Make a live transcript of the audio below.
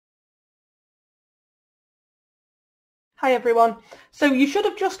Hi everyone. So you should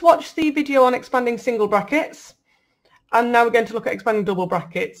have just watched the video on expanding single brackets, and now we're going to look at expanding double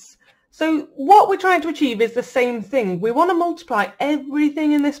brackets. So what we're trying to achieve is the same thing. We want to multiply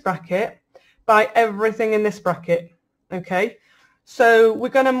everything in this bracket by everything in this bracket. Okay, so we're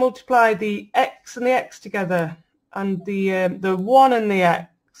going to multiply the x and the x together, and the 1 and the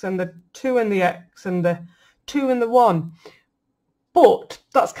x, and the 2 and the x, and the 2 and the 1. But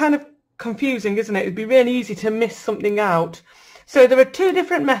that's kind of confusing, isn't it? It'd be really easy to miss something out. So there are two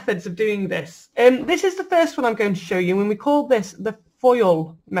different methods of doing this. This is the first one I'm going to show you, and we call this the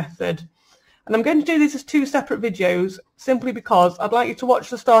FOIL method. And I'm going to do this as two separate videos simply because I'd like you to watch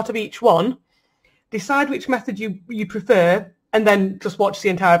the start of each one, decide which method you prefer, and then just watch the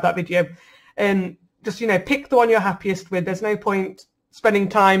entire of that video. Just, you know, pick the one you're happiest with. There's no point spending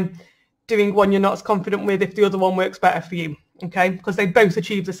time doing one you're not as confident with if the other one works better for you. Okay, because they both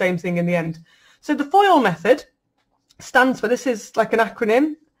achieve the same thing in the end. So the FOIL method stands for, this is like an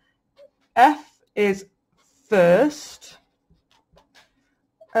acronym. F is first,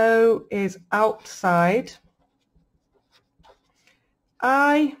 O is outside,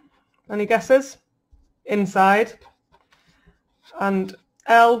 I, any guesses? Inside, and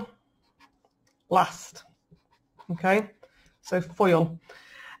L, last. Okay, so FOIL.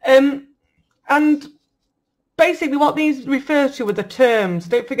 And basically what these refer to are the terms.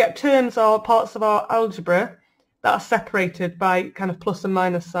 Don't forget, terms are parts of our algebra that are separated by kind of plus and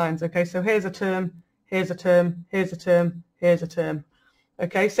minus signs. Okay, so here's a term, here's a term, here's a term, here's a term.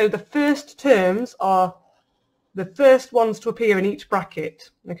 Okay, so the first terms are the first ones to appear in each bracket.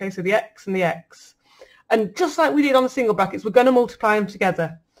 Okay, so the x and the x. And just like we did on the single brackets, we're going to multiply them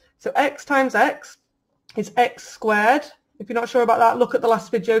together. So x times x is x squared. If you're not sure about that, look at the last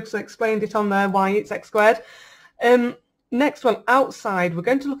video because I explained it on there why it's x squared. Next one, outside. We're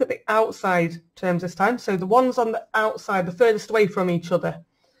going to look at the outside terms this time. So the ones on the outside, the furthest away from each other.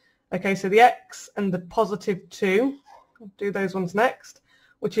 Okay, so the x and the positive 2. I'll do those ones next,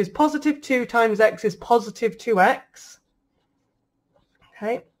 which is positive 2 times x is positive 2x.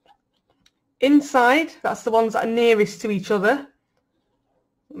 Okay. Inside, that's the ones that are nearest to each other.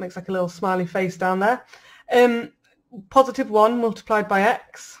 It makes like a little smiley face down there. Positive 1 multiplied by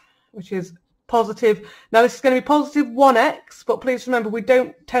x, which is positive. Now this is going to be positive 1x, but please remember we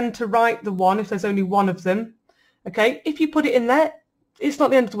don't tend to write the 1 if there's only one of them. Okay, if you put it in there, it's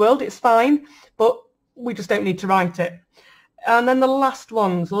not the end of the world, it's fine, but we just don't need to write it. And then the last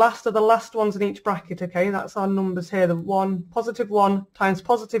ones, last are the last ones in each bracket. Okay, that's our numbers here. The 1, positive 1 times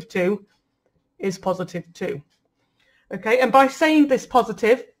positive 2 is positive 2. Okay, and by saying this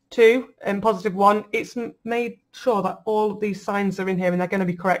positive 2 and positive 1, it's made sure that all of these signs are in here and they're going to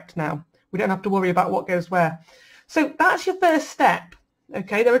be correct now. We don't have to worry about what goes where. So that's your first step.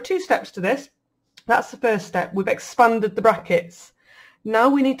 Okay, there are two steps to this. That's the first step. We've expanded the brackets. Now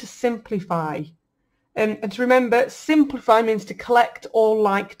we need to simplify. And to remember, simplify means to collect all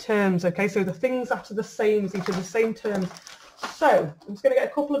like terms. Okay, so the things after the same as each of the same terms. So I'm just going to get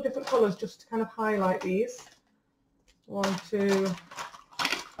a couple of different colours just to kind of highlight these. 1, 2,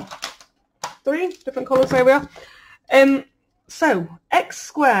 3 different colours. There we are. So x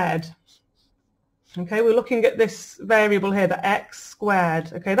squared. Okay, we're looking at this variable here, the x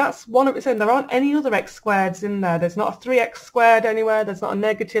squared. Okay, that's one of its own. There aren't any other x squareds in there. There's not a 3x squared anywhere. There's not a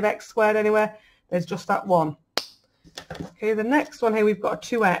negative x squared anywhere. There's just that one. Okay, the next one here, we've got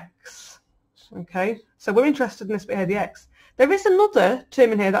a 2x. Okay, so we're interested in this bit here, the x. There is another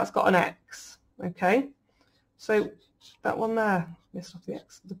term in here that's got an x. Okay, so that one there, missed off the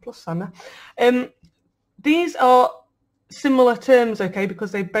x, the plus sign there. These are similar terms, okay,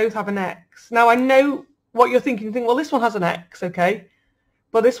 because they both have an x. Now I know what you're thinking. You think, well, this one has an x, okay,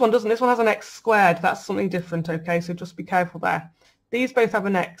 but this one doesn't. This one has an x squared. That's something different, okay, so just be careful there. These both have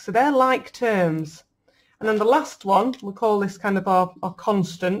an x, so they're like terms. And then the last one, we'll call this kind of our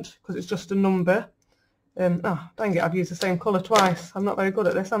constant because it's just a number. Oh, dang it, I've used the same colour twice. I'm not very good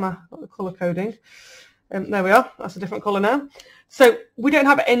at this, am I? Not the colour coding. There we are, that's a different colour now. So we don't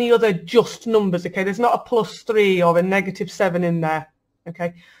have any other just numbers, okay? There's not a +3 or a -7 in there,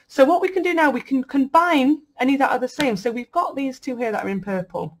 okay? So what we can do now, we can combine any that are the same. So we've got these two here that are in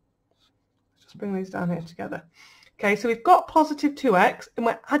purple. Let's just bring these down here together. Okay, so we've got positive 2x, and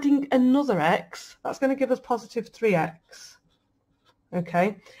we're adding another x. That's going to give us positive 3x,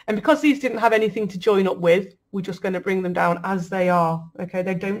 okay? And because these didn't have anything to join up with, we're just going to bring them down as they are, okay?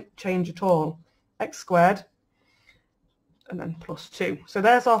 They don't change at all. X squared and then +2. So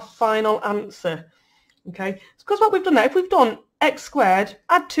there's our final answer. Okay, it's because what we've done there, if we've done x squared,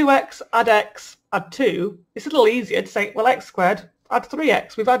 add 2x, add x, add 2, it's a little easier to say, well, x squared, add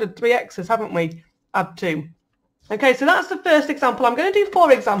 3x. We've added 3x's, haven't we? Add 2. Okay, so that's the first example. I'm going to do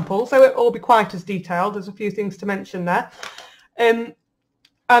 4 examples, so it will all be quite as detailed. There's a few things to mention there.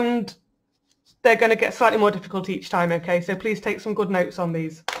 And they're going to get slightly more difficult each time, okay? So please take some good notes on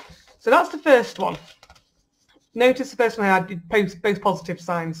these. So that's the first one. Notice the first one I did both positive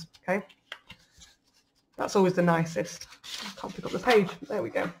signs, okay? That's always the nicest. I can't pick up the page. There we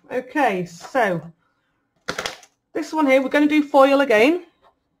go. Okay, so this one here, we're going to do FOIL again.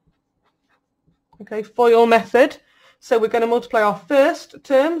 Okay, FOIL method. So we're going to multiply our first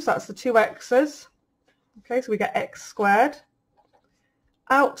terms, that's the 2x's. Okay, so we get x squared.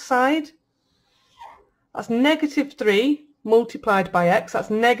 Outside, that's -3 multiplied by x, that's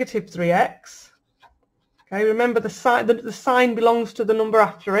 -3x. Okay, remember the sign belongs to the number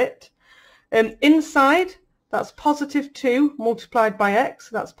after it. Inside, that's +2 multiplied by x,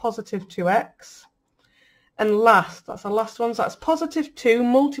 so that's +2x. And last, that's our last one, so that's +2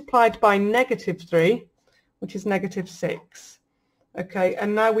 multiplied by -3, which is -6. Okay,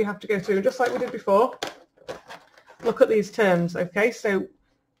 and now we have to go through, just like we did before, look at these terms. Okay, so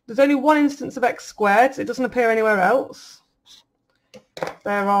there's only one instance of x squared, so it doesn't appear anywhere else.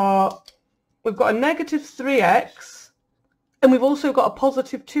 We've got a -3x, and we've also got a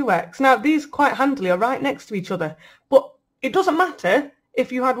 +2x. Now, these quite handily are right next to each other, but it doesn't matter if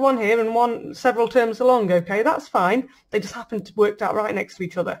you had one here and several terms along, okay, that's fine. They just happen to work out right next to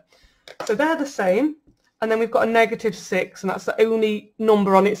each other. So they're the same, and then we've got a -6, and that's the only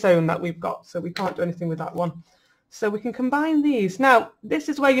number on its own that we've got, so we can't do anything with that one. So we can combine these. Now, this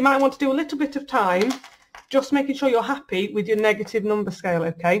is where you might want to do a little bit of time, just making sure you're happy with your negative number scale,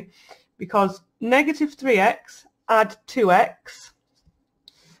 okay? Because -3x add 2x.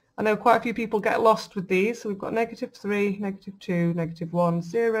 I know quite a few people get lost with these. So we've got -3, -2, -1,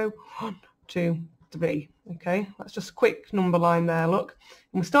 0, 1, 2, 3. Okay, that's just a quick number line there, look.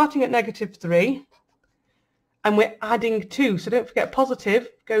 And we're starting at -3 and we're adding 2. So don't forget, positive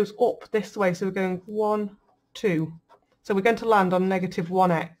goes up this way. So we're going 1, 2. So we're going to land on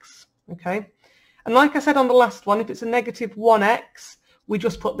 -1x. Okay, and like I said on the last one, if it's a -1x, we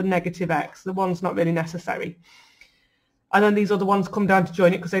just put the -x. The one's not really necessary. And then these other ones come down to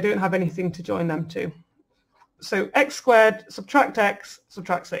join it because they don't have anything to join them to. So x squared, subtract x,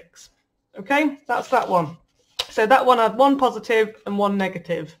 subtract 6. Okay, that's that one. So that one had 1 positive and 1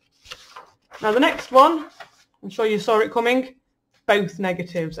 negative. Now the next one, I'm sure you saw it coming, both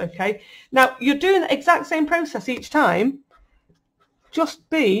negatives, okay? Now you're doing the exact same process each time. Just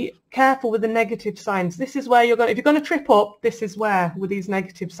be careful with the negative signs. This is where if you're going to trip up, this is where, with these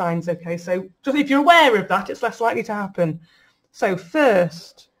negative signs, okay? So just if you're aware of that, it's less likely to happen. So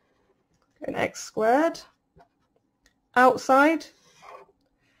first, an x squared. Outside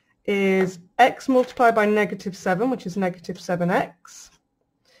is x multiplied by -7, which is -7x.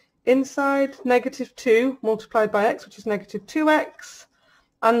 Inside, -2 multiplied by x, which is -2x.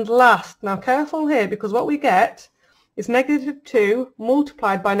 And last, now careful here, because what we get is -2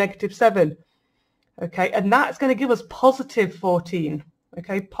 multiplied by -7. Okay, and that's going to give us +14.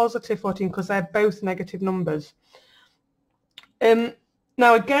 Okay, +14, because they're both negative numbers.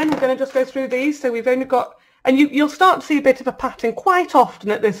 Now again, we're going to just go through these. So we've only got, and you'll start to see a bit of a pattern quite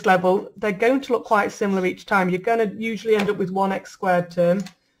often at this level. They're going to look quite similar each time. You're going to usually end up with one x squared term.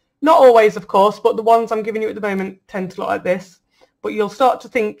 Not always, of course, but the ones I'm giving you at the moment tend to look like this. But you'll start to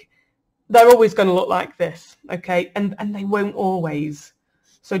think they're always going to look like this, okay? And they won't always.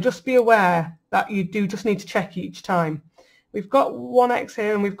 So just be aware that you do just need to check each time. We've got 1x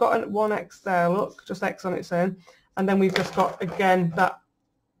here and we've got 1x there, look, just x on its own. And then we've just got, again, that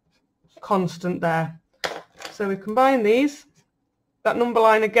constant there. So we combine these. That number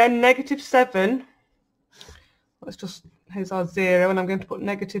line again, -7. Let's just, here's our 0, and I'm going to put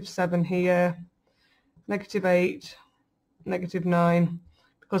 -7 here, -8, -9.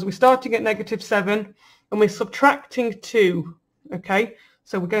 Because we're starting at -7 and we're subtracting 2, okay?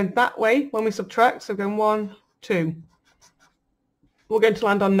 So we're going that way when we subtract, so we're going 1, 2. We're going to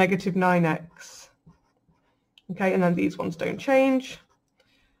land on -9x. Okay, and then these ones don't change.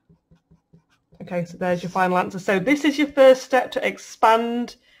 Okay, so there's your final answer. So this is your first step to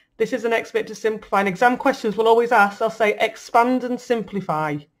expand. This is the next bit to simplify. And exam questions will always ask, they'll say expand and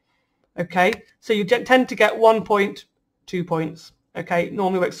simplify. Okay, so you tend to get 1 point, 2 points. Okay,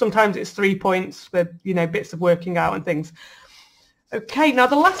 normally works. Sometimes it's 3 points with, you know, bits of working out and things. Okay, now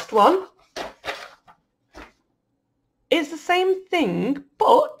the last one is the same thing,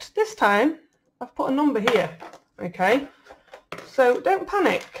 but this time I've put a number here. Okay, so don't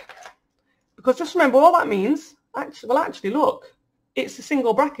panic, because just remember all that means, actually look, it's a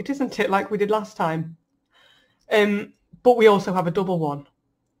single bracket, isn't it, like we did last time? But we also have a double one.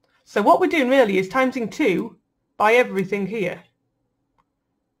 So what we're doing really is timesing 2 by everything here.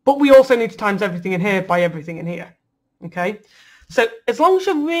 But we also need to times everything in here by everything in here. Okay, so as long as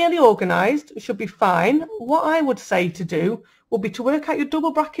you're really organised, it should be fine. What I would say to do will be to work out your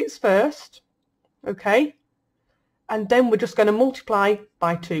double brackets first, okay, and then we're just going to multiply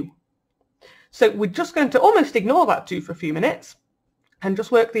by 2. So we're just going to almost ignore that 2 for a few minutes and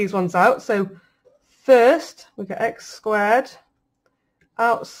just work these ones out. So first we get x squared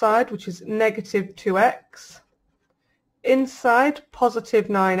outside, which is negative 2x, inside positive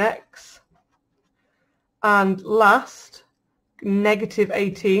 9x, and last negative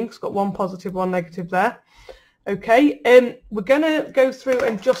 18, because it's got one positive, one negative there. Okay, we're going to go through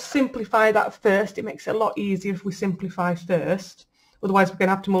and just simplify that first. It makes it a lot easier if we simplify first. Otherwise, we're going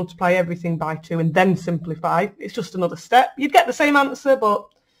to have to multiply everything by 2 and then simplify. It's just another step. You'd get the same answer, but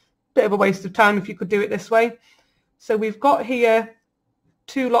a bit of a waste of time if you could do it this way. So we've got here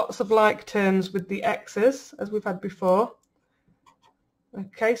 2 lots of like terms with the x's, as we've had before.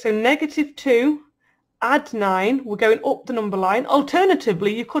 Okay, so negative 2, add 9, we're going up the number line.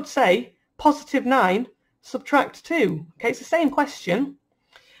 Alternatively, you could say positive 9, subtract 2. Okay, it's the same question,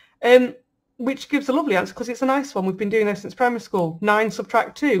 which gives a lovely answer because it's a nice one. We've been doing this since primary school. 9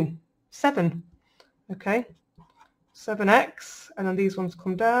 subtract 2, 7. Okay, 7x, and then these ones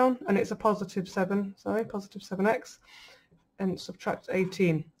come down, and it's a positive 7, sorry, positive 7x, and subtract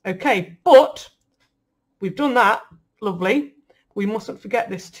 18. Okay, but we've done that, lovely. We mustn't forget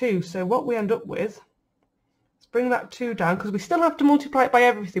this 2, so what we end up with, let's bring that 2 down, because we still have to multiply it by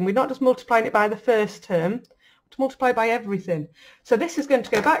everything. We're not just multiplying it by the first term, to multiply by everything. So this is going to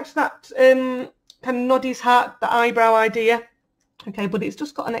go back to that kind of Noddy's hat, the eyebrow idea. Okay, but it's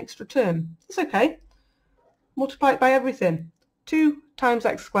just got an extra term. It's okay. Multiply it by everything. 2 times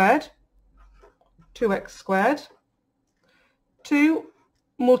x squared, 2x squared. 2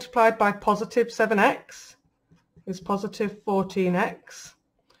 multiplied by positive 7x is positive 14x.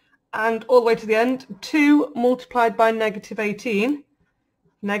 And all the way to the end, 2 multiplied by negative 18,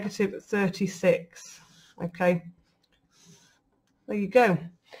 negative 36. Okay, there you go.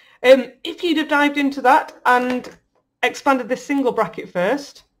 If you'd have dived into that and expanded this single bracket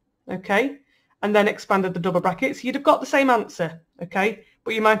first, okay, and then expanded the double brackets, you'd have got the same answer, okay,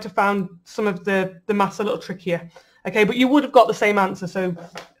 but you might have found some of the maths a little trickier, okay, but you would have got the same answer, so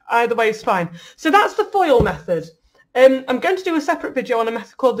either way is fine. So that's the FOIL method. I'm going to do a separate video on a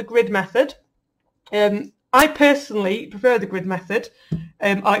method called the grid method. I personally prefer the grid method.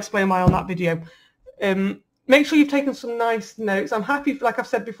 I'll explain why on that video. Make sure you've taken some nice notes. I'm happy, like I've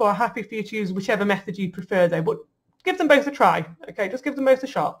said before, happy for you to use whichever method you prefer though, but give them both a try. Okay, just give them both a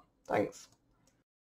shot. Thanks.